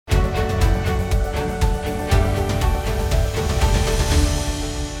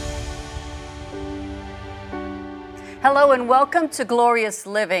Hello and welcome to Glorious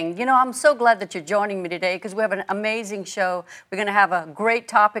Living. You know, I'm so glad that you're joining me today because we have an amazing show. We're going to have a great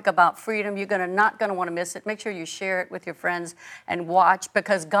topic about freedom. You're not going to want to miss it. Make sure you share it with your friends and watch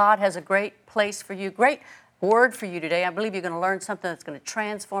because God has a great place for you, great word for you today. I believe you're going to learn something that's going to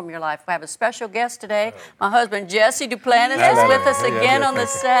transform your life. We have a special guest today. My husband, Jesse Duplantis, is with us again on the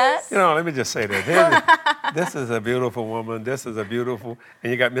set. You know, let me just say this. This is a beautiful woman. This is a beautiful,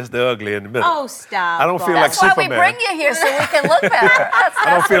 and you got Mr. Ugly in the middle. Oh, stop. I don't feel like Superman. That's why we bring you here, so we can look better. I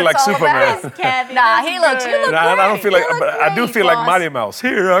don't feel like Superman. Cathy, Nah, you look great. I don't feel like, but I do feel like Mighty Mouse.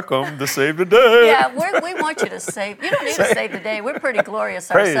 Here I come to save the day. Yeah, we want you to save. You don't need to save the day. We're pretty glorious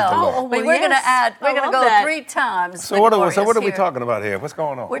Praise ourselves. the Lord. But we're going to add. We're going to go 3 times. So what are we talking about here? What's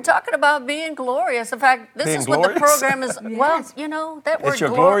going on? We're talking about being glorious. In fact, this is what the program is. Yes. Well, you know, that word. It's your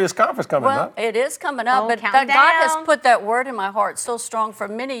glorious conference coming up. Well, it is coming up, but God has put that word in my heart so strong for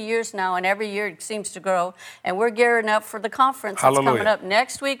many years now, and every year it seems to grow. And we're gearing up for the conference that's coming up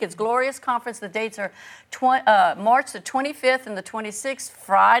next week. It's Glorious Conference. The dates are March the 25th and the 26th,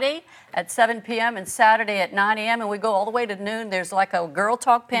 Friday at 7 p.m. and Saturday at 9 a.m. And we go all the way to noon. There's like a girl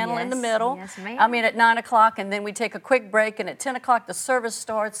talk panel in the middle. Yes, ma'am. I mean, at 9 o'clock, and then we take a quick break, and at 10 o'clock the service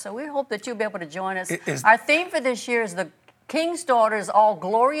starts. So we hope that you'll be able to join us. Our theme for this year is the King's daughter is all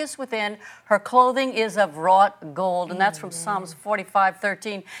glorious within. Her clothing is of wrought gold. And that's from Psalms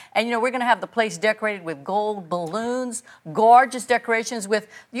 45:13. And, you know, we're going to have the place decorated with gold balloons, gorgeous decorations with,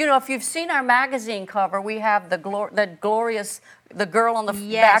 you know, if you've seen our magazine cover, we have the glorious, the girl on the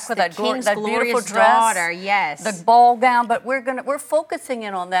back with that beautiful dress. Daughter, yes. The ball gown. But we're focusing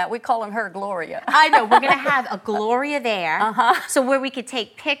in on that. We're calling her Gloria. I know. We're going to have a Gloria there. So where we could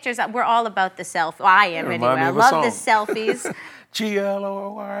take pictures. We're all about the selfie. Well, I am anyway. I love the selfies.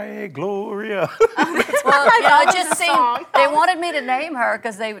 Gloria, Gloria. Well, it just seemed they wanted me to name her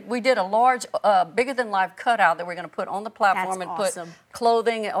because we did a large, bigger than life cutout that we're going to put on the platform and put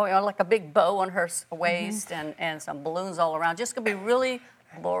clothing or like a big bow on her waist and some balloons all around. Just going to be really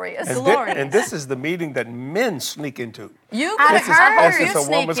glorious. And this is the meeting that men sneak into. This is a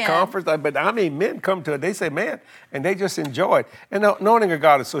woman's conference, but I mean, men come to it. They say, man, and they just enjoy it. And the anointing of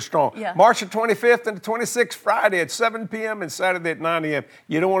God is so strong. Yeah. March the 25th and the 26th, Friday at 7 p.m. and Saturday at 9 a.m.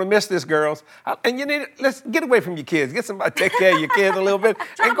 You don't want to miss this, girls. And you need let's get away from your kids. Get somebody to take care of your kids a little bit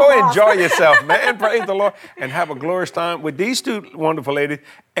and go enjoy yourself, man. Praise the Lord and have a glorious time with these 2 wonderful ladies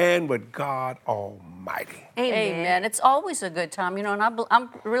and with God Almighty. Amen. It's always a good time, you know, and I'm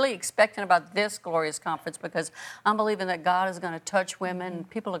really expecting about this glorious conference because I'm believing that God is going to touch women.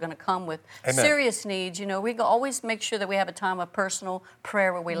 People are going to come with serious needs. You know, we always make sure that we have a time of personal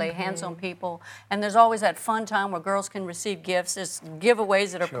prayer where we lay hands on people, and there's always that fun time where girls can receive gifts. There's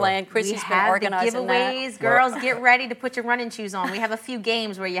giveaways that are planned. Chrissy's been organizing that. Giveaways. Girls, get ready to put your running shoes on. We have a few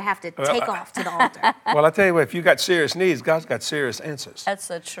games where you have to take off to the altar. Well, I tell you what, if you got serious needs, God's got serious answers. That's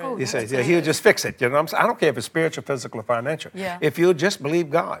the truth. He says, He'll just fix it. You know what I'm saying? I don't care if it's spiritual, physical, or financial. Yeah. If you'll just believe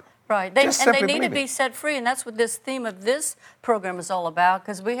God. Right. They need to be set free, and that's what this theme of this program is all about,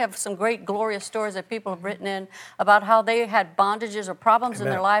 because we have some great glorious stories that people have written in about how they had bondages or problems in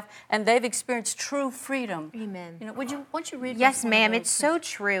their life, and they've experienced true freedom. Amen. You know, won't you read? Yes, ma'am. It's so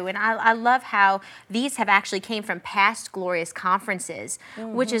true, and I love how these have actually came from past glorious conferences,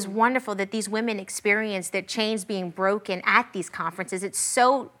 which is wonderful that these women experience their chains being broken at these conferences. It's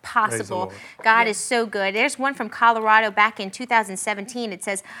so possible. God is so good. There's one from Colorado back in 2017. It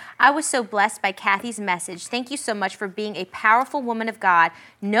says, I was so blessed by Cathy's message. Thank you so much for being a powerful woman of God.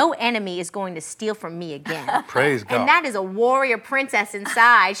 No enemy is going to steal from me again. Praise God. And that is a warrior princess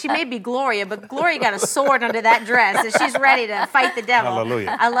inside. She may be Gloria, but Gloria got a sword under that dress, and she's ready to fight the devil.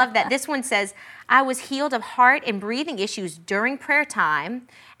 Hallelujah. I love that. This one says, I was healed of heart and breathing issues during prayer time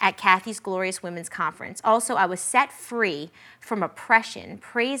at Cathy's Glorious Women's Conference. Also, I was set free from oppression.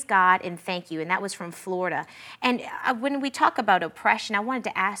 Praise God and thank you. And that was from Florida. And when we talk about oppression, I wanted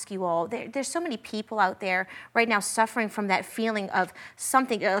to ask you all, there's so many people out there right now suffering from that feeling of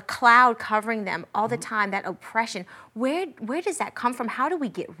something, a cloud covering them all the time, that oppression. Where does that come from? How do we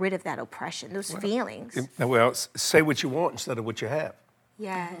get rid of that oppression, those feelings? Well, say what you want instead of what you have.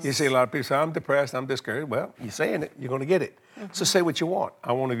 Yes. You see a lot of people say, I'm depressed, I'm discouraged. Well, you're saying it, you're going to get it. So say what you want.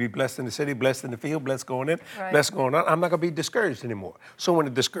 I want to be blessed in the city, blessed in the field, blessed going in, blessed going out. I'm not going to be discouraged anymore. So when a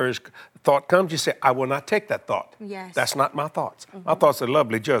discouraged thought comes, you say, I will not take that thought. Yes. That's not my thoughts. My thoughts are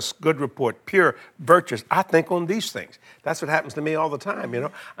lovely, just, good report, pure, virtuous. I think on these things. That's what happens to me all the time, you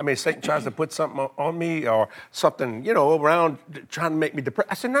know. I mean, Satan tries to put something on me or something, you know, around trying to make me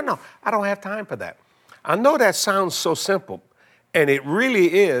depressed. I said, no, I don't have time for that. I know that sounds so simple, and it really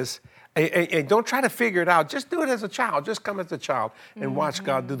is. And don't try to figure it out. Just do it as a child. Just come as a child and watch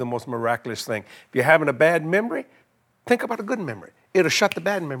God do the most miraculous thing. If you're having a bad memory, think about a good memory. It'll shut the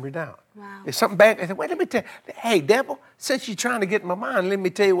bad memory down. Wow. If something bad, I said, wait, let me tell you. Hey, devil, since you're trying to get in my mind, let me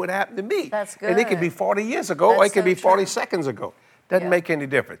tell you what happened to me. That's good. And it could be 40 years ago, or it could be 40 seconds ago. Doesn't make any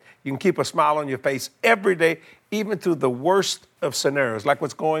difference. You can keep a smile on your face every day, even through the worst of scenarios, like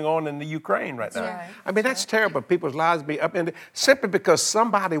what's going on in the Ukraine right now. Right. I mean, that's terrible. People's lives be upended simply because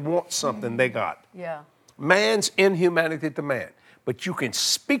somebody wants something they got. Yeah. Man's inhumanity to man. But you can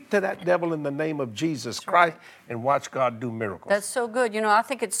speak to that devil in the name of Jesus Christ and watch God do miracles. That's so good. You know, I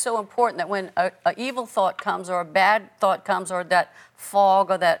think it's so important that when an evil thought comes or a bad thought comes or that fog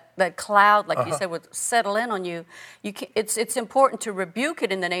or that cloud, like you said, would settle in on you, it's important to rebuke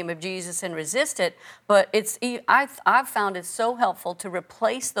it in the name of Jesus and resist it. But I've found it so helpful to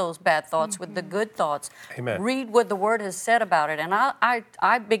replace those bad thoughts with the good thoughts. Amen. Read what the Word has said about it. And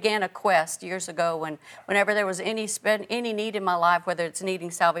I began a quest years ago whenever there was any need in my life, whether it's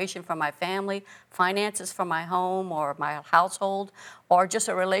needing salvation for my family, finances for my home or my household, or just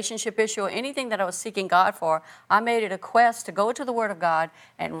a relationship issue or anything that I was seeking God for, I made it a quest to go to the Word of God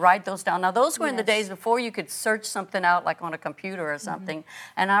and write those down. Now, those were in the days before you could search something out like on a computer or something.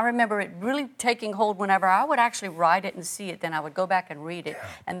 And I remember it really taking hold whenever I would actually write it and see it, then I would go back and read it.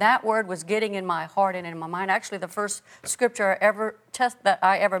 And that Word was getting in my heart and in my mind. Actually, the first scripture that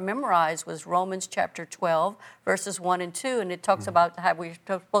I ever memorized was Romans chapter 12, verses 1 and 2. And it talks about how we're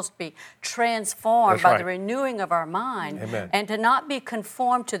supposed to be transformed by the renewing of our mind. Amen. And to not be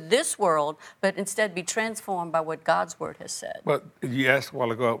conformed to this world, but instead be transformed by what God's Word has said. Well, you asked a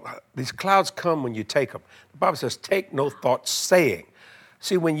while ago, these clouds come when you take them. The Bible says, take no thought saying.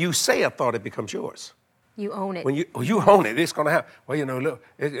 See, when you say a thought, it becomes yours. You own it. When you own it, it's going to happen. Well, you know, look,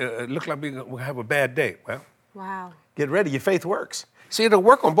 it looks like we're going to have a bad day. Well, wow. Get ready. Your faith works. See, it'll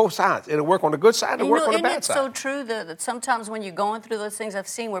work on both sides. It'll work on the good side. It'll work on the bad side. Isn't it so true that sometimes when you're going through those things, I've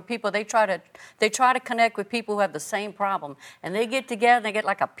seen where people they try to connect with people who have the same problem, and they get together and they get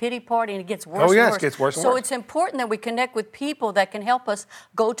like a pity party, and it gets worse. Oh yes, and worse. it gets worse and so worse. it's important that we connect with people that can help us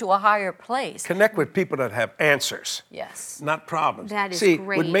go to a higher place. Connect with people that have answers. Yes. Not problems. That is See,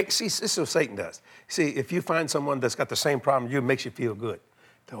 great. this is what Satan does. See, if you find someone that's got the same problem, it makes you feel good.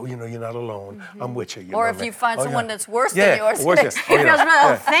 Oh, you know, you're not alone. I'm with you. Or if you find someone that's worse than yours,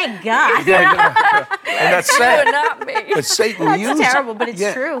 thank God. And that's sad. Not me. But Satan That's uses terrible, but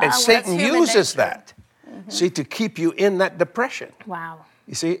it's true. And Satan uses nature. that, see, to keep you in that depression. Wow.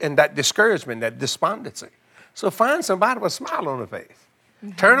 You see, and that discouragement, that despondency. So find somebody with a smile on their face.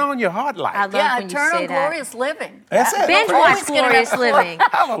 Turn on your heart light. I love when you turn say on that. Glorious Living. That's it. Binge watch Glorious Living.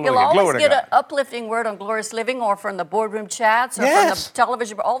 Hallelujah. You'll always Glory to get God. an uplifting word on Glorious Living or from the boardroom chats or from the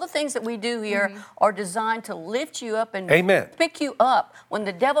television. All the things that we do here are designed to lift you up and pick you up when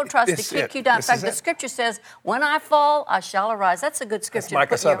the devil tries to kick you down. In fact, the scripture says, when I fall, I shall arise. That's a good scripture to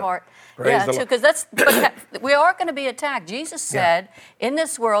put in your heart. Praise too, because we are going to be attacked. Jesus said, in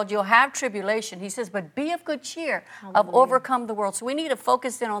this world, you'll have tribulation. He says, but be of good cheer. I've overcome the world. So we need to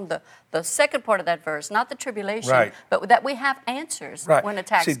focus in on the second part of that verse, not the tribulation, but that we have answers when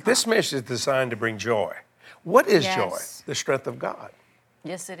attacks come. See, this message is designed to bring joy. What is joy? The strength of God.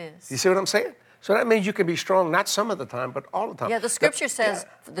 Yes, it is. You see what I'm saying? So that means you can be strong not some of the time, but all the time. Yeah, the scripture says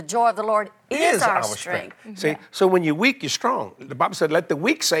the joy of the Lord is our strength. See, so when you're weak, you're strong. The Bible said, let the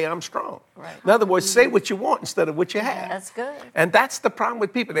weak say I'm strong. Right. In other words, say what you want instead of what you have. That's good. And that's the problem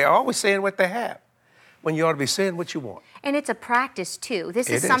with people. They're always saying what they have when you ought to be saying what you want. And it's a practice, too. This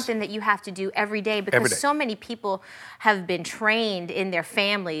is something that you have to do every day because so many people have been trained in their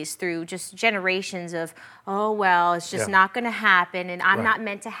families through just generations of, oh, well, it's just not going to happen, and I'm not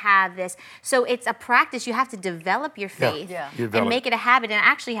meant to have this. So it's a practice. You have to develop your faith and make it a habit. And I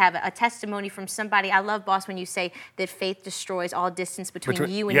actually have a testimony from somebody. I love, Boss, when you say that faith destroys all distance between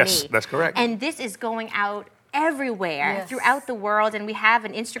you and me. Yes, that's correct. And this is going out everywhere throughout the world, and we have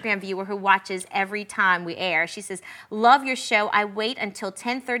an Instagram viewer who watches every time we air. She says, love your show. I wait until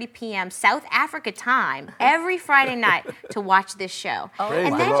 10:30 p.m. South Africa time every Friday night to watch this show.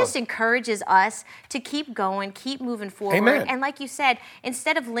 And that just encourages us to keep going, keep moving forward. Amen. And like you said,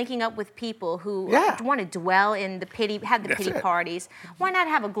 instead of linking up with people who want to dwell in the pity, have the pity parties, why not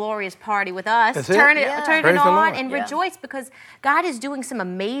have a glorious party with us? Turn it on and rejoice, because God is doing some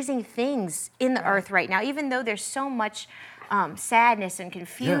amazing things in the earth right now, even though there's so much sadness and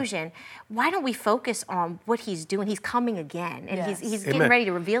confusion. Why don't we focus on what he's doing? He's coming again, and he's getting ready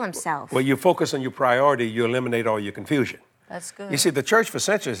to reveal himself. Well, you focus on your priority, you eliminate all your confusion. That's good. You see, the church for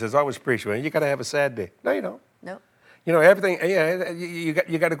centuries has always preached, well, you got to have a sad day. No, you don't. Nope. You know, everything, you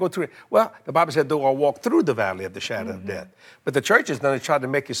got to go through it. Well, the Bible said, though I walk through the valley of the shadow of death. But the church has done it, tried to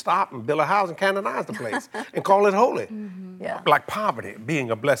make you stop and build a house and canonize the place and call it holy. Like poverty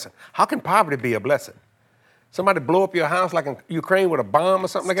being a blessing. How can poverty be a blessing? Somebody blow up your house like in Ukraine with a bomb or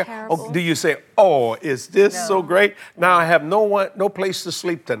something like that? terrible. Oh, do you say, oh, is this so great? Now I have no place to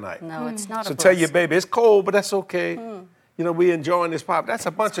sleep tonight. No, it's not So a tell your blessing. baby, it's cold, but that's okay. You know, we enjoying this pop. That's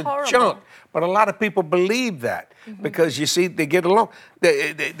a bunch of horrible. junk. But a lot of people believe that because, you see, they get along.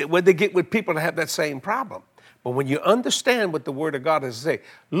 When they get with people that have that same problem. But when you understand what the Word of God has to say,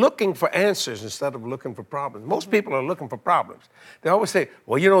 looking for answers instead of looking for problems. Most people are looking for problems. They always say,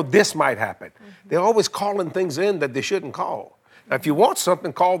 well, you know, this might happen. They're always calling things in that they shouldn't call. Now, if you want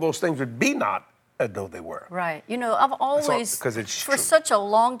something, call those things that be not as though they were. Right. You know, I've always, because it's for true. such a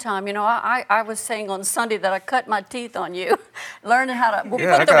long time, you know, I was saying on Sunday that I cut my teeth on you, learning how to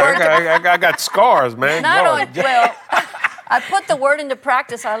Yeah, put the word I got scars, man. not Lord. on, well, I put the word into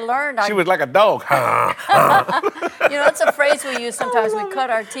practice. I learned. She was like a dog. You know, it's a phrase we use sometimes. We cut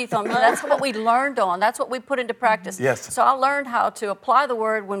our teeth on. That's what we learned on. That's what we put into practice. Yes. So I learned how to apply the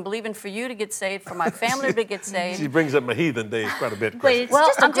word when believing for you to get saved, for my family to get saved. She brings up my heathen days quite a bit. But it's Well,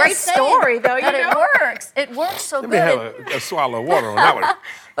 just a I'm great just saying story, though. You that know? it works. It works so Let good. me have a swallow of water on that one.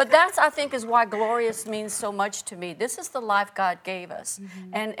 But that's, I think, is why glorious means so much to me. This is the life God gave us.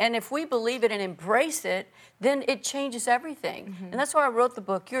 And if we believe it and embrace it, then it changes everything. And that's why I wrote the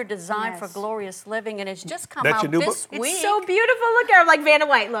book, You're Designed for Yes. Glorious Living, and it's just come That's out your new this book? week. It's so beautiful. Look at her, like Vanna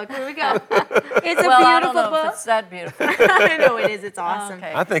White. Look, here we go. It's a well, I don't beautiful know if book. it's that beautiful. I know it is. It's awesome.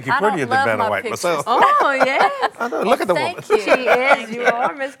 Okay. I think you're I don't prettier than love Vanna my White pictures. myself. Oh, yes. I know. Look at the woman. Thank you. She is. You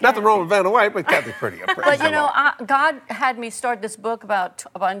are, Miss Nothing Cathy. wrong with Vanna White, but Cathy's prettier. But you know, God had me start this book about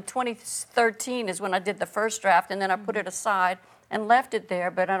in 2013 is when I did the first draft, and then I put it aside and left it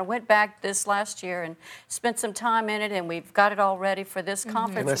there. But I went back this last year and spent some time in it, and we've got it all ready for this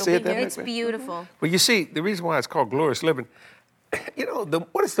conference. Can I It'll see be it then? here. It's beautiful. Well, you see, the reason why it's called glorious living, you know,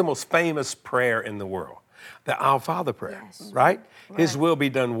 what is the most famous prayer in the world? The Our Father prayer, Yes. right? His will be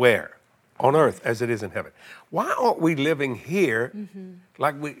done where? On earth as it is in heaven. Why aren't we living here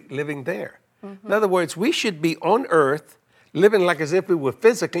like we living there? In other words, we should be on earth living like as if we were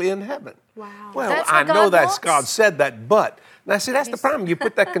physically in heaven. Wow. Well, That's I what know God that wants. God said that, but now see, that's the problem. You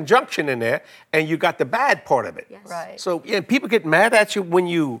put that conjunction in there, and you got the bad part of it. Yes. Right. So yeah, people get mad at you when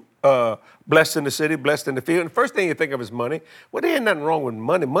you blessed in the city, blessed in the field. And the first thing you think of is money. Well, there ain't nothing wrong with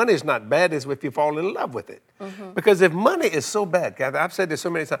money. Money is not bad. It's if you fall in love with it. Because if money is so bad, Cathy, I've said this so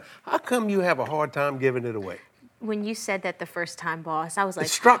many times, how come you have a hard time giving it away? When you said that the first time, boss, I was like, It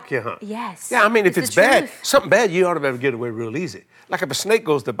struck you, huh? Yes. Yeah, I mean, if It's it's the bad, truth. something bad, you ought to be able to get away real easy. Like if a snake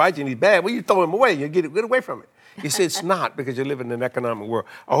goes to bite you and he's bad, well, you throw him away. You get away from it. You say it's not because you live in an economic world.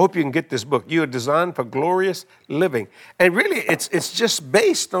 I hope you can get this book. You are designed for glorious living. And really, it's just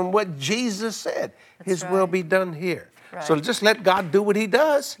based on what Jesus said. His will right. be done here. Right. So just let God do what he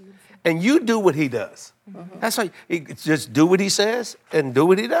does, and you do what he does. That's how you just do what he says and do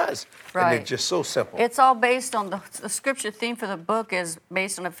what he does. And Right. it's just so simple. It's all based on the scripture theme for the book is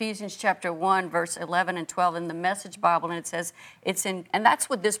based on Ephesians chapter 1, verse 11 and 12 in the Message Bible. And it says and that's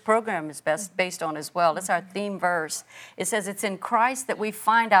what this program is based on as well. It's our theme verse. It says it's in Christ that we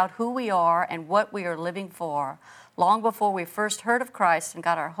find out who we are and what we are living for. Long before we first heard of Christ and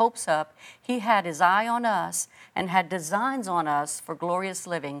got our hopes up, he had his eye on us and had designs on us for glorious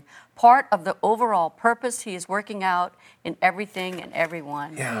living, part of the overall purpose he is working out in everything and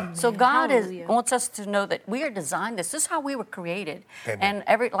everyone. Yeah. So God Hallelujah. wants us to know that we are designed this. This is how we were created. Amen.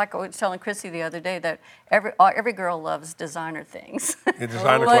 And like I was telling Chrissy the other day, that every girl loves designer things. The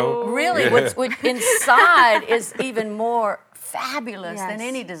designer But clothes? really, Yeah. what's inside is even more fabulous than Yes.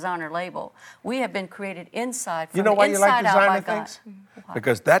 any designer label. We have been created inside from You know why the you like inside out by designer God. things?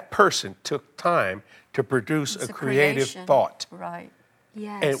 Because that person took time to produce It's a creative creation. thought. Right.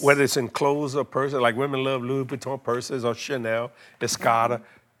 yes. And whether it's in clothes or purses, like women love Louis Vuitton purses or Chanel, Escada,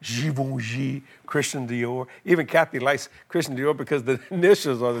 Givenchy, Christian Dior. Even Cathy likes Christian Dior because the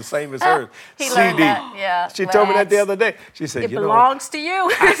initials are the same as hers. He CD. learned that, yeah. She told me that the Wax. other day. She said, It you know, belongs to you.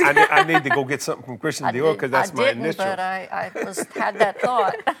 I need to go get something from Christian Dior because that's my didn't, initials. but I had that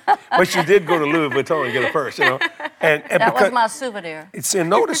thought. But she did go to Louis Vuitton and get a purse, you know. And That because, was my souvenir. See,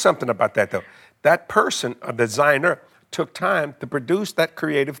 notice something about that, though. That person, a designer, took time to produce that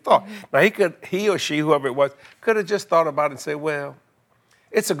creative thought. Now, he or she, whoever it was, could have just thought about it and said, well,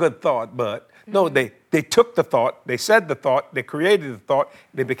 it's a good thought, but no, they took the thought, they said the thought, they created the thought,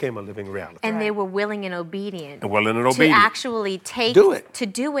 they became a living reality. And they were willing and obedient. And willing and To obedient. actually Do it. to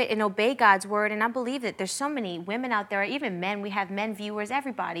do it and obey God's word. And I believe that there's so many women out there, even men, we have men viewers,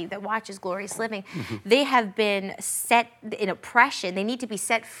 everybody that watches Glorious Living. They have been set in oppression. They need to be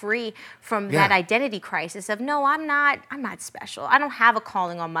set free from that Yeah. identity crisis of, no, I'm not special. I don't have a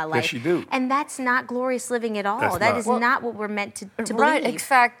calling on my life. Yes, you do. And that's not glorious living at all. That's That not. is Well, not what we're meant to Right. believe. In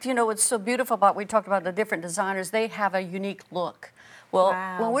fact, you know, what's so beautiful about, we talked about the different designers, they have a unique look. Well,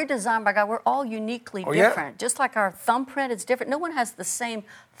 when we're designed by God, we're all uniquely different. Just like our thumbprint is different. No one has the same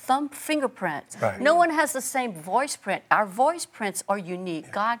fingerprint. Right. No one has the same voice print. Our voice prints are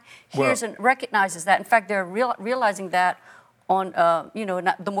unique. God hears and recognizes that. In fact, they're realizing that on,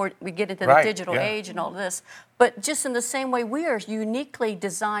 the more we get into the digital age and all this. But just in the same way, we are uniquely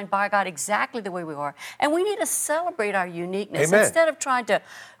designed by God exactly the way we are. And we need to celebrate our uniqueness. Amen. Instead of trying to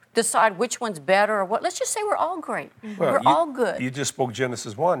decide which one's better or what. Let's just say we're all great. Well, we're all good. You just spoke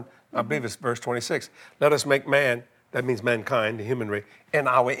Genesis 1. I believe it's verse 26. Let us make man, that means mankind, the human race, in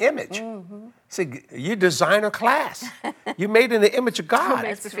our image. See, you designer class. You made in the image of God. It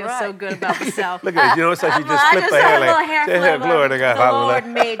makes me feel so good about myself. Look at you. It's like you just flip the hair like, say, glory to God. The Lord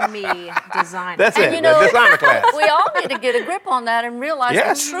made me designer. That's it. Designer class. We all need to get a grip on that and realize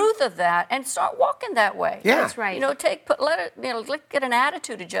the truth of that and start walking that way. Yeah. That's right. Get an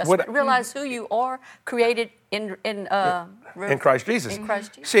attitude adjustment. Realize who you are, created in Christ Jesus. In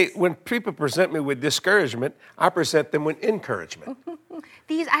Christ Jesus. See, when people present me with discouragement, I present them with encouragement.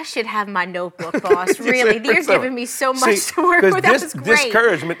 I should have my notebook, boss. Really, you're giving me so much to work with. That was great.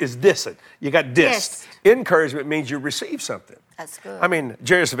 Discouragement is dissing. You got dissed. Encouragement means you receive something. That's good. I mean,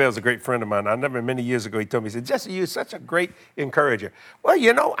 Jerry Savelle's a great friend of mine. I remember many years ago he told me, he said, Jesse, you're such a great encourager. Well,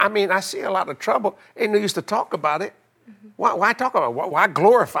 I see a lot of trouble. Ain't no use to talk about it. Why talk about it? Why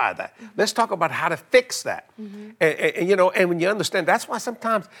glorify that? Let's talk about how to fix that. And when you understand, that's why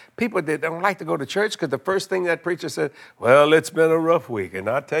sometimes people they don't like to go to church because the first thing that preacher said, well, it's been a rough week. And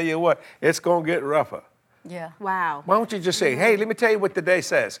I'll tell you what, it's going to get rougher. Yeah. Wow. Why don't you just say, hey, let me tell you what the day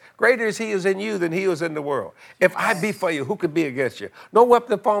says. Greater is he who is in you than he who is in the world. If I be for you, who could be against you? No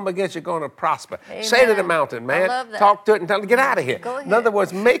weapon formed against you is going to prosper. Amen. Say to the mountain, man. I love that. Talk to it and tell it, get out of here. Go ahead. In other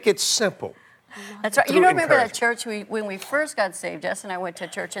words, make it simple. That's right. You remember that church when we first got saved, Jess and I went to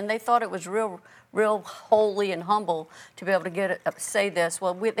church, and they thought it was real holy and humble to be able to say this.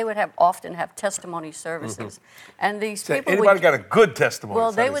 Well, they would often have testimony services. And these people anybody got a good testimony?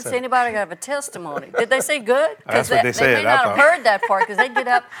 Well, they would say anybody got a testimony. Did they say good? That's what they said. They may not have heard that part because they'd get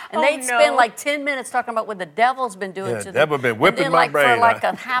up and they'd spend like 10 minutes talking about what the devil's been doing to them. The devil been whipping my brain. For like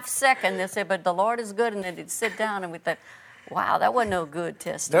a half second, they'd say, but the Lord is good. And then they'd sit down and we'd think, wow, that wasn't no good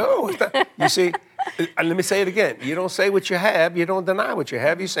testimony. No, you see, let me say it again. You don't say what you have. You don't deny what you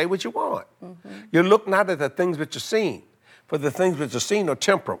have. You say what you want. You look not at the things which are seen, for the things which are seen are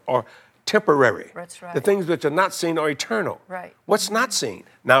temporal or temporary. That's right. The things which are not seen are eternal. Right. What's not seen?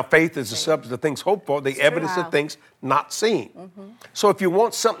 Now, faith is the substance of things hoped for, the evidence of things not seen. So if you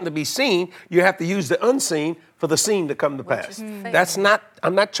want something to be seen, you have to use the unseen for the seen to come to pass.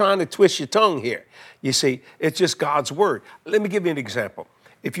 I'm not trying to twist your tongue here. You see, it's just God's word. Let me give you an example.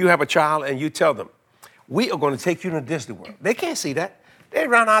 If you have a child and you tell them, we are going to take you to Disney World. They can't see that. They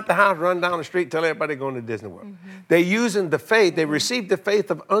run out the house, run down the street, tell everybody they're going to Disney World. They're using the faith. They received the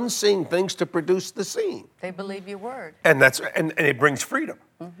faith of unseen things to produce the seen. They believe your word. And and it brings freedom.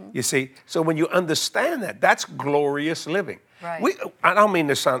 You see, so when you understand that, that's glorious living. Right. I don't mean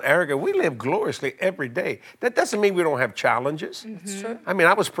to sound arrogant. We live gloriously every day. That doesn't mean we don't have challenges. That's true. I mean,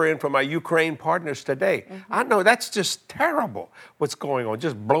 I was praying for my Ukraine partners today. I know that's just terrible what's going on,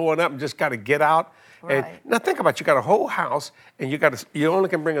 just blowing up and just got to get out. Right. And now think about it. You got a whole house and you only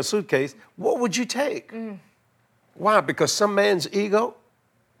can bring a suitcase. What would you take? Why? Because some man's ego?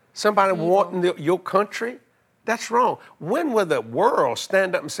 Somebody wanting your country? That's wrong. When will the world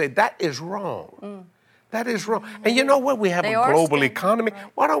stand up and say, that is wrong? That is wrong. And you know what? We have a global economy.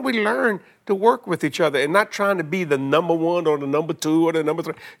 Right. Why don't we learn to work with each other and not trying to be the number one or the number two or the number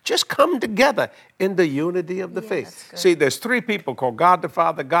three? Just come together in the unity of the faith. See, there's three people called God the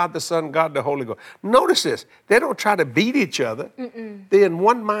Father, God the Son, God the Holy Ghost. Notice this. They don't try to beat each other. They're in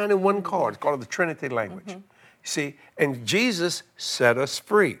one mind and one cause. It's called the Trinity language. See, and Jesus set us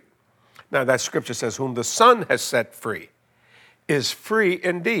free. Now, that scripture says, whom the Son has set free is free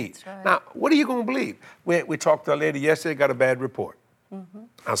indeed. Right. Now, what are you going to believe? We talked to a lady yesterday, got a bad report.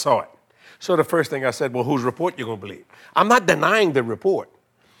 I saw it. So the first thing I said, well, whose report you going to believe? I'm not denying the report.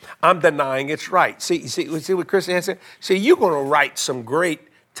 I'm denying it's right. See what Christy has said? See, you're going to write some great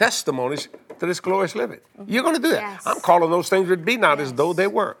testimonies to this glorious living. You're going to do that. Yes. I'm calling those things that be not as though they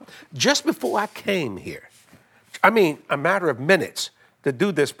were. Just before I came here, I mean, a matter of minutes to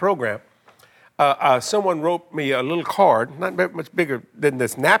do this program, someone wrote me a little card, not very much bigger than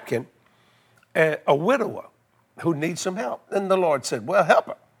this napkin, a widower who needs some help. And the Lord said, well, help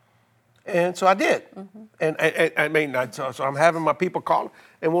her. And so I did. And so I'm having my people call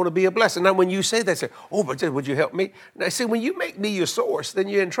and want to be a blessing. Now, when you say that, say, oh, but would you help me? And I say, when you make me your source, then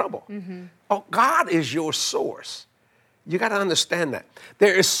you're in trouble. Oh, God is your source. You got to understand that.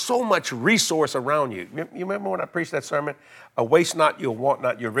 There is so much resource around you. You remember when I preached that sermon? Waste not, you'll want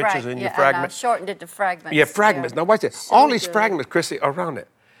not, your riches in your fragments. And I shortened it to fragments. Yeah, fragments. Now watch this. So all these good. fragments, Chrissy, are around it.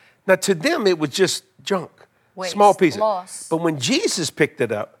 Now to them, it was just junk, Waste, small pieces. loss. But when Jesus picked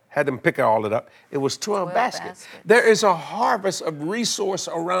it up, had them pick all it up, it was 12 baskets. baskets. There is a harvest of resource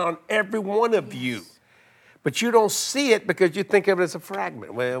around every one of you. But you don't see it because you think of it as a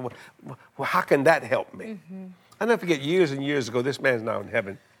fragment. Well, how can that help me? I'll never forget, years and years ago, this man's now in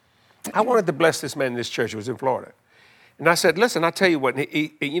heaven. I wanted to bless this man in this church. It was in Florida. And I said, listen, I'll tell you what.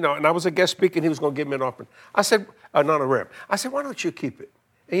 He, and I was a guest speaker, and he was going to give me an offering. I said, an honorarium. I said, why don't you keep it?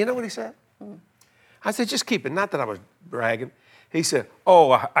 And you know what he said? I said, just keep it. Not that I was bragging. He said,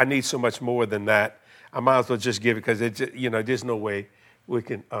 oh, I need so much more than that. I might as well just give it because, there's no way we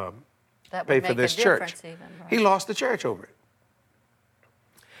can pay for this church. Even, right? He lost the church over it.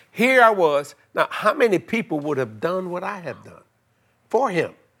 Here I was. Now, how many people would have done what I have done for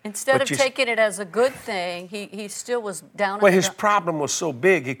him? Instead of taking it as a good thing, he still was down. Well, his problem was so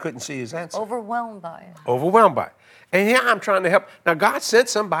big he couldn't see his answer. Overwhelmed by it. Overwhelmed by it. And here I'm trying to help. Now, God sent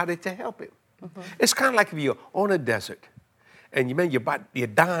somebody to help him. It's kind of like if you're on a desert and you're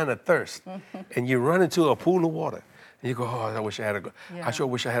dying of thirst and you run into a pool of water. And you go, I sure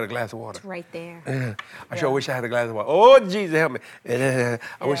wish I had a glass of water. It's right there. Yeah. I sure wish I had a glass of water. Oh, Jesus, help me. I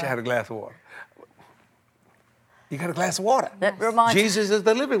wish I had a glass of water. You got a glass of water. That reminds Jesus is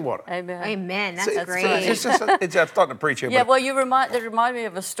the living water. Amen. Amen. That's See, great. It's I'm starting to preach here. Yeah, but well, that reminded me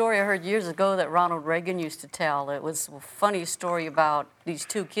of a story I heard years ago that Ronald Reagan used to tell. It was a funny story about these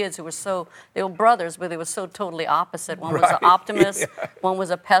two kids who they were brothers, but they were so totally opposite. One was an optimist, one was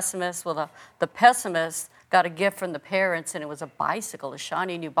a pessimist. Well, the pessimist got a gift from the parents, and it was a bicycle, a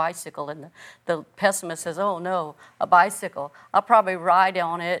shiny new bicycle. And the pessimist says, oh, no, a bicycle. I'll probably ride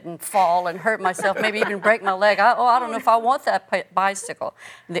on it and fall and hurt myself, maybe even break my leg. I don't know if I want that bicycle.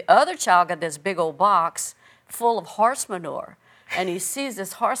 And the other child got this big old box full of horse manure. And he sees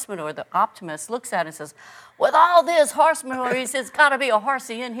this horse manure. The optimist looks at it and says, with all this horse manure, he says, got to be a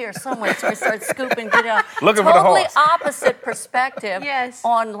horsey in here somewhere. So he starts scooping, get out. Looking for the horse. Totally opposite perspective Yes.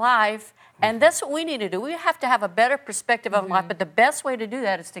 on life. And that's what we need to do. We have to have a better perspective on life, but the best way to do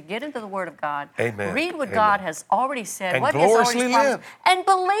that is to get into the Word of God. Amen. Read what God has already said, And what He's already gloriously promised, live. and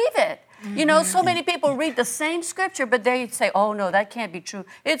believe it. You know, so many people read the same scripture, but they say, oh, no, that can't be true.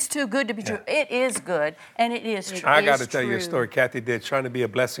 It's too good to be true. It is good, and it is true. I got to tell you a story Cathy did trying to be a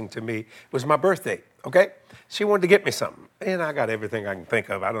blessing to me. It was my birthday, okay? She wanted to get me something, and I got everything I can think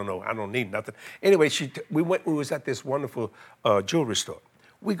of. I don't know. I don't need nothing. Anyway, we was at this wonderful jewelry store.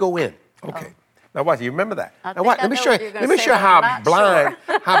 We go in, okay. Oh. Now watch, you remember that? I Now watch, think let me I know show what you. you're Let gonna me say, show you but I'm how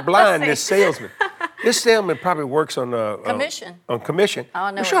not how blind this salesman. This salesman probably works on Commission. On commission.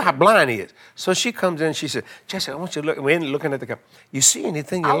 I know Let me show you it. how blind he is. So she comes in and she said, Jesse, I want you to look. We're in looking at the camera. You see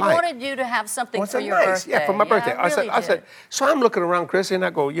anything you I like? wanted you to have something What's for that your nice? birthday. Yeah, for my birthday. I said, so I'm looking around, Chrissy, and I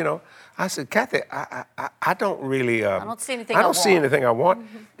go, I said, Cathy, I don't really. I don't see anything I I don't see want. anything I want.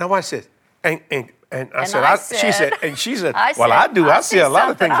 Now watch this. And I said, she said, I well, said, I do. I see a lot of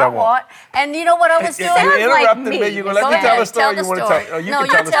something things I want. And you know what I was doing? You interrupted like me. me. You're going to let Go me tell ahead, the story. tell You want the to story. tell? You No, can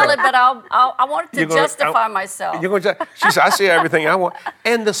you tell the tell story. it, but I wanted to You're gonna- justify myself. You're going to. She said, I see everything I want.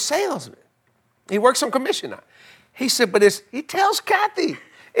 And the salesman, he works on commission now. He said, but he tells Cathy,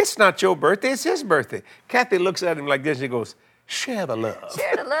 it's not your birthday, it's his birthday. Cathy looks at him like this and he goes, share the love.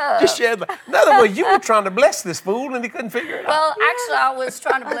 Share the love. Just share the. In other words, you were trying to bless this fool and he couldn't figure it out. Well, actually, I was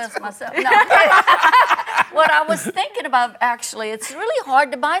trying to bless myself. No. What I was thinking about, actually, it's really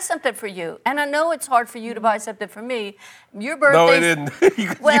hard to buy something for you. And I know it's hard for you to buy something for me. Your birthday. No, it isn't.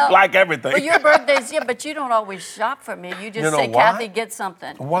 you like everything. Well, your birthday's, yeah, but you don't always shop for me. You just say, why? Cathy, get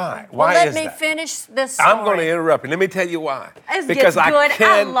something. Why? Well, Why let is me that? finish this story. I'm going to interrupt you. Let me tell you why. This because gets good.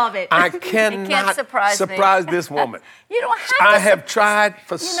 I love it. I cannot surprise me. this woman. You don't have to. I have tried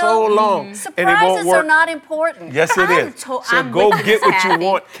for so long, and it won't Surprises work. are not important. Yes, it is. So I'm go with get you, what you Cathy.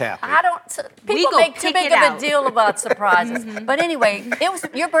 want, Cathy. I don't. People go make too pick big it of a out. deal about surprises. But anyway,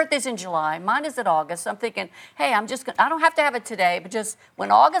 your birthday's in July. Mine is in August. So I'm thinking, hey, I don't have to have it today, but just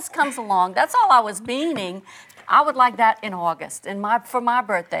when August comes along, that's all I was meaning. I would like that in August for my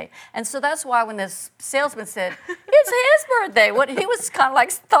birthday. And so that's why when this salesman said, it's his birthday, he was kind of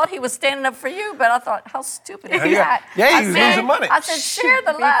like, thought he was standing up for you, but I thought, how stupid is that? Yeah, he was losing money. I said, share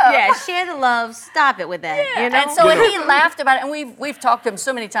the love. Yeah, share the love. Stop it with that. Yeah. You know? And so he laughed about it, and we've talked to him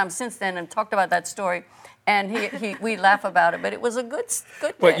so many times since then and talked about that story. And we laugh about it, but it was a good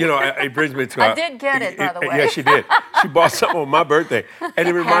day. But, it brings me to... I did get it, by the way. Yeah, she did. She bought something on my birthday. And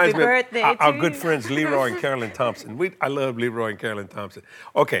it reminds me of our to good you. friends, Leroy and Carolyn Thompson. I love Leroy and Carolyn Thompson.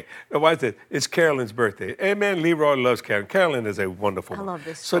 Okay, now watch this. It's Carolyn's birthday. Amen, Leroy loves Carolyn. Carolyn is a wonderful woman. I love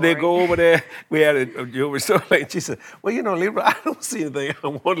this So they story. go over there. We had a jewelry store, and she said, well, Leroy, I don't see anything. I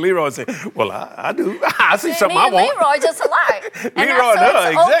want Leroy to say, well, I do. I see something I Me want. and Leroy just alike. And Leroy and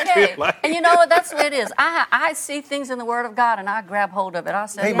her, exactly okay. alike. And you know what? That's what it is. I see things in the Word of God, and I grab hold of it. I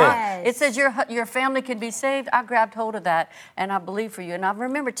say, Amen. "Wow, it says your family can be saved." I grabbed hold of that, and I believe for you. And I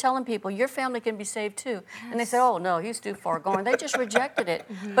remember telling people, your family can be saved too. And they say, oh, no, he's too far gone. They just rejected it.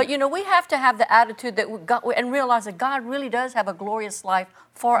 But, we have to have the attitude that God, and realize that God really does have a glorious life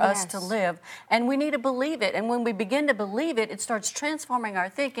for us to live. And we need to believe it. And when we begin to believe it, it starts transforming our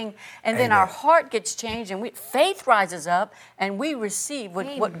thinking. And then our heart gets changed, and faith rises up, and we receive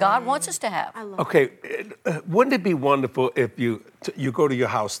what God wants us to have. Okay, wouldn't it be wonderful if you go to your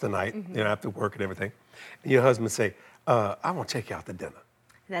house tonight, after work and everything, and your husband say, I want to take you out to dinner.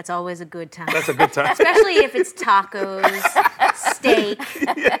 That's always a good time. That's a good time. Especially if it's tacos, steak,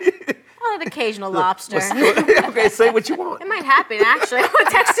 an occasional lobster. Okay, say what you want. It might happen, actually. I'll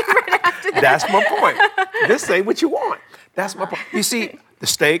text him right after that. That's my point. Just say what you want. That's my point. You see, the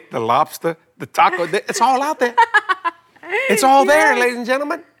steak, the lobster, the taco, it's all out there. It's all there, ladies and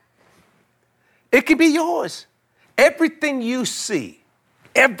gentlemen. It can be yours. Everything you see,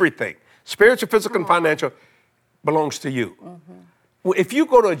 everything, spiritual, physical, and financial, belongs to you. Well, if you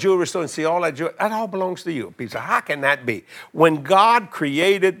go to a jewelry store and see all that jewelry, that all belongs to you. People say, how can that be? When God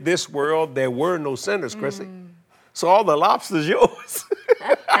created this world, there were no sinners, Chrissy. So all the lobster's yours.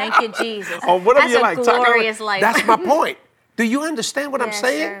 Thank you, Jesus. Or whatever That's you a like. glorious life. That's my point. Do you understand what I'm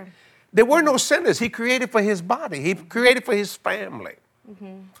saying? Sir. There were no sinners. He created for his body. He created for his family.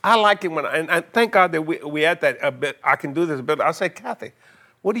 I like it when, and thank God that we at that a bit. I can do this a bit. I say, Cathy,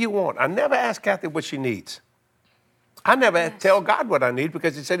 what do you want? I never ask Cathy what she needs. I never tell God what I need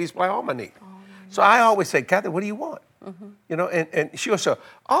because he said he's supply all my needs. So I always say, Cathy, what do you want? And she'll say,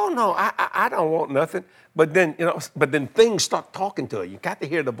 oh no, I don't want nothing. But then things start talking to her. You got to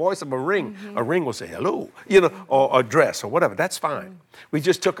hear the voice of a ring. A ring will say hello, or a dress or whatever. That's fine. We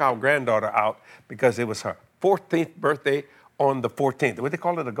just took our granddaughter out because it was her 14th birthday on the 14th. What do they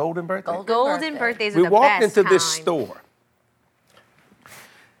call it, a golden birthday? Golden birthdays are We the walked best into this time. store.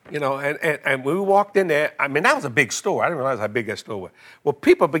 And we walked in there. I mean, that was a big store. I didn't realize how big that store was. Well,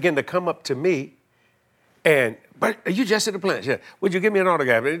 people began to come up to me but are you Jesse the Plant? Yeah. Would you give me an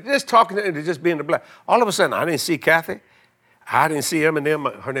autograph? And just talking to her, just being the black. All of a sudden, I didn't see Cathy. I didn't see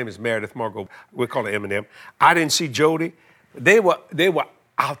Eminem. Her name is Meredith Margot. We call her Eminem. I didn't see Jody. They were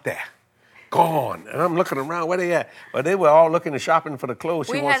out there, gone. And I'm looking around. Where they at? Well, they were all looking and shopping for the clothes.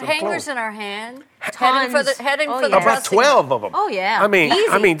 We had hangers in our hand, Tons. heading for the yes. About dressing. 12 of them. Oh, yeah. I mean,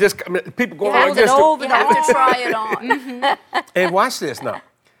 Easy. people going You like this. have to try it on. And watch this now.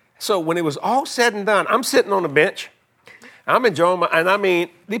 So when it was all said and done, I'm sitting on the bench. I'm enjoying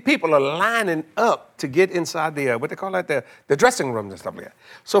these people are lining up to get inside the, what they call that, the dressing rooms and stuff like that.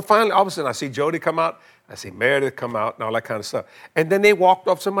 So finally, all of a sudden, I see Jody come out. I see Meredith come out and all that kind of stuff. And then they walked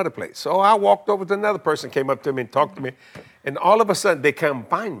off some other place. So I walked over to another person, came up to me and talked to me. And all of a sudden, they come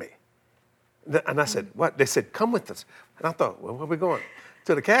find me. And I said, what? They said, come with us. And I thought, well, where are we going?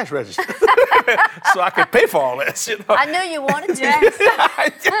 To the cash register. So I could pay for all this, I knew you wanted to.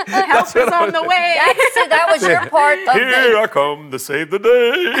 Help us on the way. That was your part of Here I come to save the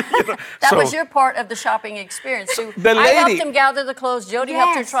day. That was your part of the shopping experience. So The I helped lady- him gather the clothes. Jody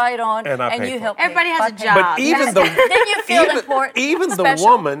helped her Yes. try it on, And I paid you for it. helped. Everybody me. has a I paid. job. But even the Then you feel important. Even the special.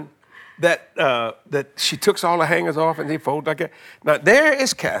 woman that she took all the hangers off and he folded like that. Now there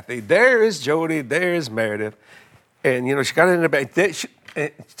is Cathy, there is Jody, there is Meredith, and she got it in the back. She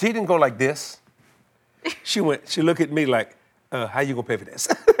didn't go like this. She looked at me like, how you gonna pay for this?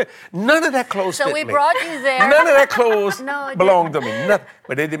 None of that clothes So fit we me. brought you there. None of that clothes No, it belonged to me. Nothing.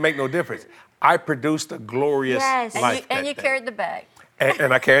 But they didn't make no difference. I produced a glorious Yes. life. And you that day. carried the bag.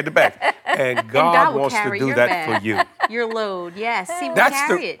 And I carried the bag. And God God will wants to carry do your that bag. for you. Your load, yes. He will That's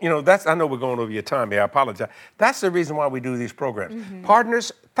carry it. I know we're going over your time here. I apologize. That's the reason why we do these programs.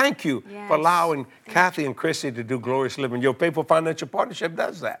 Partners, thank you Yes. for allowing Cathy and Chrissy to do Glorious Living. Your Faithful Financial Partnership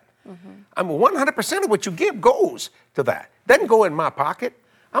does that. I mean, 100% of what you give goes to that. Doesn't go in my pocket.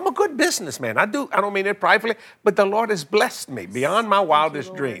 I'm a good businessman. I don't mean it pridefully, but the Lord has blessed me beyond my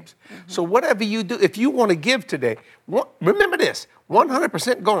wildest dreams. So whatever you do, if you want to give today, remember this,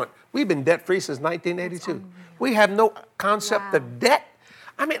 100% going. We've been debt-free since 1982. We have no concept of debt.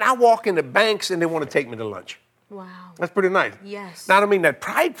 I mean, I walk into banks and they want to take me to lunch. Wow. That's pretty nice. Yes. Now, I don't mean that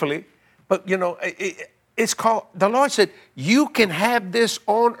pridefully, but, It's called, the Lord said, you can have this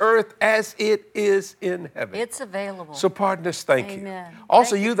on earth as it is in heaven. It's available. So, partners, thank you. Amen.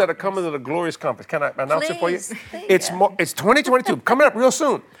 Also, Thank you you, that are coming to the Glorious Conference, can I announce it for you? Please. It's 2022, coming up real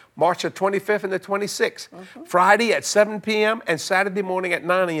soon. March the 25th and the 26th. Friday at 7 p.m. and Saturday morning at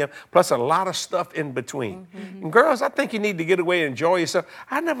 9 a.m., plus a lot of stuff in between. And girls, I think you need to get away and enjoy yourself.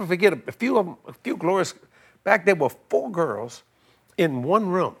 I never forget a few Glorious, back there were 4 girls in one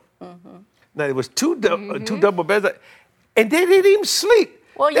room. Now, there was two double beds, and they didn't even sleep.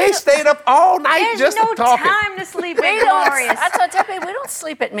 Well, they stayed up all night just There's no talking. time to sleep at Glorious. That's what I tell people. We don't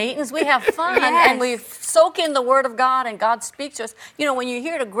sleep at meetings. We have fun and we soak in the Word of God, and God speaks to us. You know, when you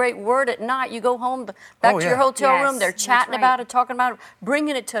hear the great word at night, you go home back to your hotel room. They're chatting about it, talking about it,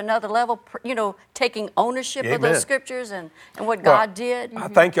 bringing it to another level. You know, taking ownership of those scriptures and what God did. I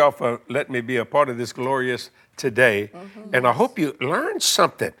thank y'all for letting me be a part of this Glorious today, and I hope you learned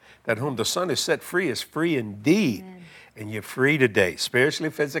something. That whom the Son is set free is free indeed. And you're free today, spiritually,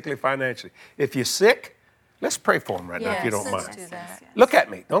 physically, financially. If you're sick, let's pray for them right now, if you don't mind. Do that. Look at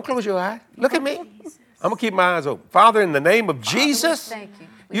me. Don't close your eyes. Look at me. I'm going to keep my eyes open. Father, in the name of Jesus, thank you.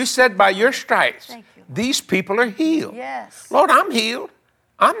 You said by your stripes, these people are healed. Yes. Lord, I'm healed.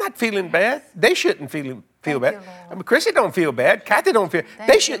 I'm not feeling bad. They shouldn't feel bad. I mean, Chrissy don't feel bad. Cathy don't feel.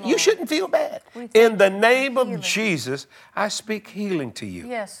 You shouldn't feel bad. In the name of Jesus, I speak healing to you.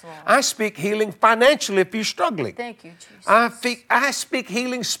 Yes, Lord. I speak healing financially if you're struggling. Thank you, Jesus. I speak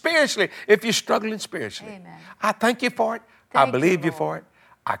healing spiritually if you're struggling spiritually. Amen. I thank you for it. I believe you for it.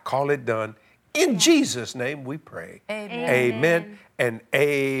 I call it done. In Jesus' name we pray. Amen. Amen and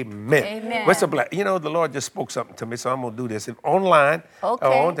amen. Amen. What's a black? You know, the Lord just spoke something to me, so I'm going to do this online.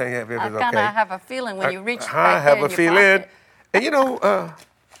 Okay. If it's I kind of have a feeling when you reach I right have there a in your feeling. pocket. And you know,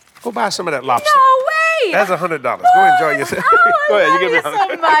 go buy some of that lobster. No way! That's $100. Go enjoy yourself. Go ahead, you give me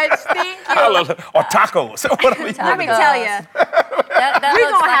so much. Thank you. or tacos. Whatever you Let me want. tell you, That we're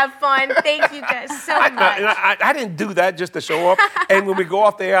looks going to like- have fun. Thank you guys so much. I didn't do that just to show off. And when we go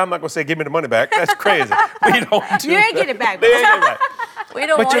off the air, I'm not going to say, give me the money back. That's crazy. We don't do You ain't that. get it back, They ain't get it back. We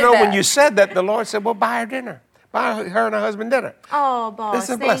don't But want you know, that. when you said that, the Lord said, well, buy her dinner. Buy her and her husband dinner. Oh, boss, It's a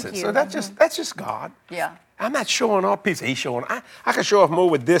thank blessing. you. So that's just God. Yeah. I'm not showing off pizza. He's showing. I can show off more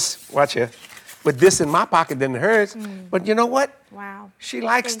with this. Watch here. With this in my pocket than hers. But you know what? Wow. She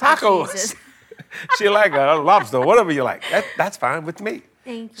likes Thank you, tacos. Jesus. She likes lobster, whatever you like. That's fine with me.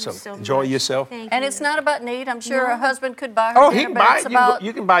 Thank you so much. Enjoy yourself. Thank And you. it's not about need. I'm sure her husband could buy her Oh, dinner, he can but buy it's it. about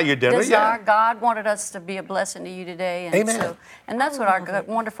You can buy your dinner. desire. Yeah. God wanted us to be a blessing to you today. And Amen. And that's what our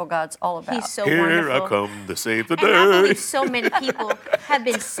wonderful God's all about. He's so Here wonderful. I come to save the And I day. believe so many people have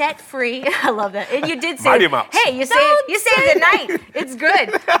been set free. I love that. And you did say, Mighty Mouse. hey, you saved the night. It's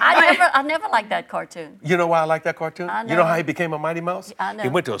good. I never liked that cartoon. You know why I like that cartoon? I You know know. how he became a Mighty Mouse? I know. He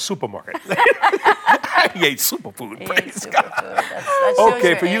went to a supermarket. He ate superfood. He Praise ate God. superfood. That shows Okay,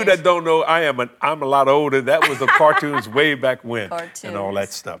 your for you age. that don't know, I'm a lot older. That was the cartoons way back when and all that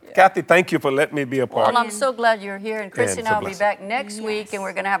Cartoons, stuff. Kathy, thank you for letting me be a part. Well, I'm so glad you're here, and Chrissy And and it's a I will be blessing. back next week, and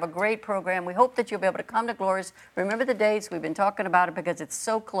we're going to have a great program. We hope that you'll be able to come to Glorious. Remember the dates. We've been talking about it because it's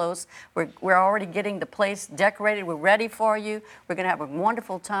so close. We're already getting the place decorated. We're ready for you. We're going to have a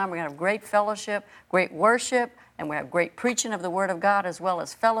wonderful time. We're going to have great fellowship, great worship, and we have great preaching of the Word of God, as well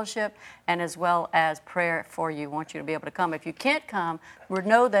as fellowship and as well as prayer for you. We want you to be able to come. If you can't come, we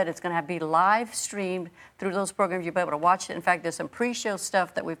know that it's going to be live streamed through those programs. You'll be able to watch it. In fact, there's some pre-show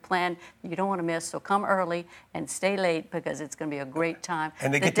stuff that we've planned you don't want to miss. So come early and stay late because it's going to be a great time.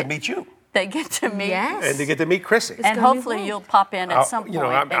 And they get to meet you. They get to meet. Yes. And they get to meet Chrissy. And hopefully you'll pop in at some point,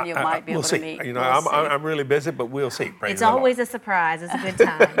 and you might be we'll able see. to meet. You know, We'll see. I'm really busy, but we'll see. Praise It's the Lord. always a surprise. It's a good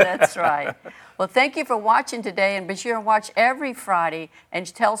time. That's right. Well, thank you for watching today, and be sure to watch every Friday and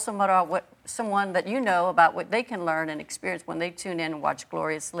tell someone that you know about what they can learn and experience when they tune in and watch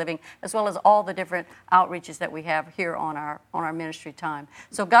Glorious Living, as well as all the different outreaches that we have here on our ministry time.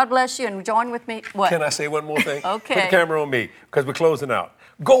 So God bless you, and join with me. What? Can I say one more thing? Okay. Put the camera on me because we're closing out.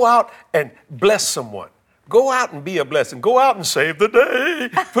 Go out and bless someone. Go out and be a blessing. Go out and save the day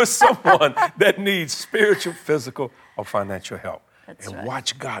for someone that needs spiritual, physical, or financial help. That's and right.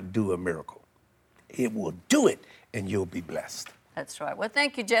 watch God do a miracle. It will do it, and you'll be blessed. That's right. Well,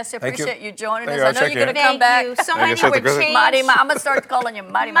 thank you, Jesse. Thank you. Appreciate you joining Thank us. you. I know I'll you're going to check come Thank back. you. So Thank you, many were Sister changed. Mighty Mouse. I'm going to start calling you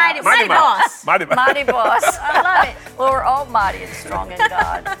Mighty Mouse. Mighty Boss. Mighty Mouse. Mighty Boss. I love it. Well, we're all mighty and strong in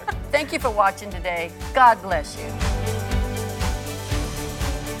God. Thank you for watching today. God bless you.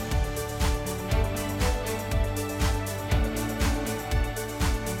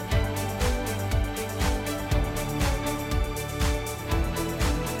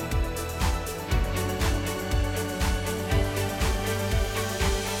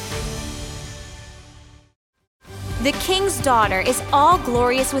 The king's daughter is all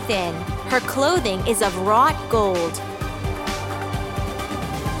glorious within. Her clothing is of wrought gold.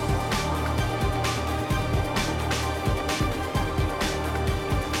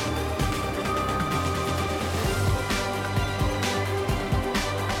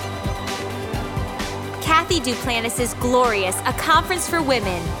 Cathy Duplantis' Glorious, a conference for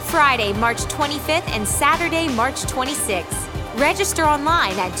women, Friday, March 25th and Saturday, March 26th. Register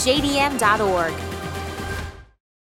online at jdm.org.